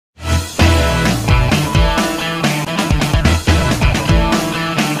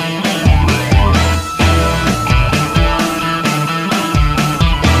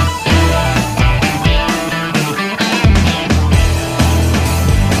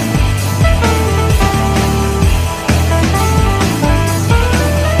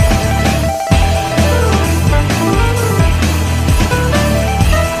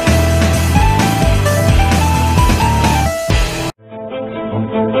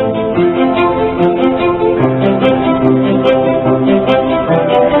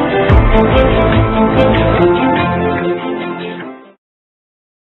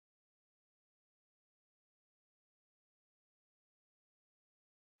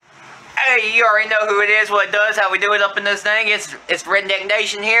Hey, you already know who it is, what it does, how we do it up in this thing. It's Redneck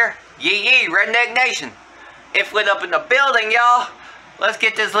Nation here. Yee, Redneck Nation. It's lit up in the building, y'all. Let's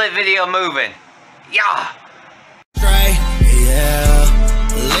get this lit video moving. Yeah. Yeah,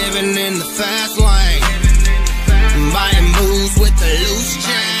 living in the fast lane, buying moves with the loose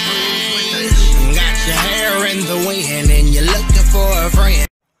change. Got your hair in the wind and you're looking for a friend.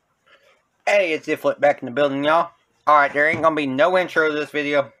 Hey, it's Iflit back in the building, y'all. Alright, there ain't gonna be no intro to this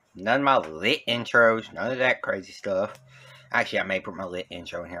video. None of my lit intros. None of that crazy stuff. Actually, I may put my lit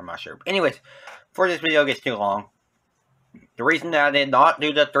intro in here, I'm not sure. But anyways, before this video gets too long, the reason that I did not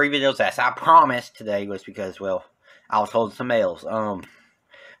do the 3 videos as I promised today was because, well, I was holding some L's.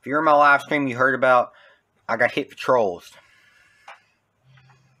 If you were in my live stream, you heard about I got hit for trolls.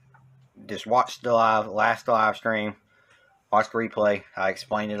 Just watch the last live stream. Watch the replay. I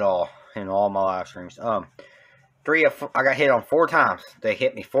explained it all in all my live streams. I got hit on 4 times. They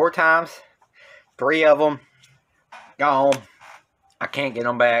hit me 4 times. 3 of them gone. I can't get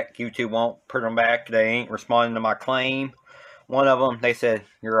them back. YouTube won't put them back. They ain't responding to my claim. One of them, they said,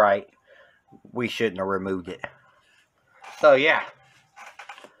 "You're right. We shouldn't have removed it." So yeah,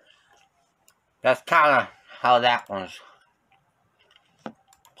 that's kind of how that one's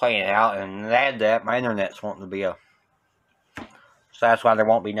playing out. And add that, my internet's wanting to be a... So that's why there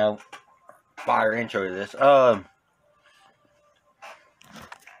won't be no fire intro to this.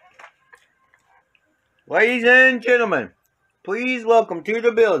 Ladies and gentlemen, please welcome to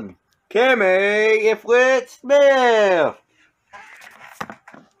the building, Cammy Iflit Smith.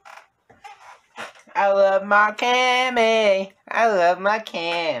 I love my Cammy. I love my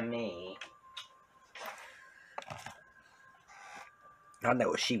Cammy. I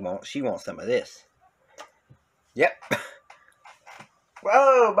know what she wants. She wants some of this. Yep.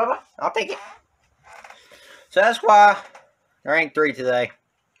 Whoa, Bubba. I'll take it. So that's why there ain't 3 today.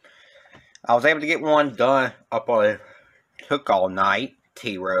 I was able to get 1 done up on it. Took all night.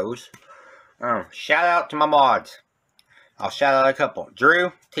 T-Rose. Shout out to my mods. I'll shout out a couple.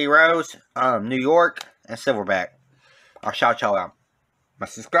 Drew, T-Rose, New York, and Silverback. I'll shout y'all out. My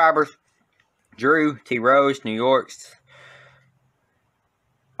subscribers, Drew, T-Rose, New York,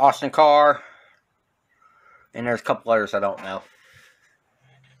 Austin Carr, and there's a couple others I don't know.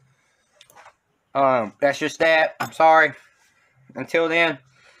 That's just that. I'm sorry. Until then,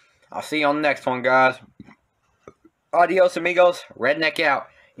 I'll see you on the next one, guys. Adios, amigos. Redneck out.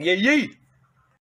 Yee.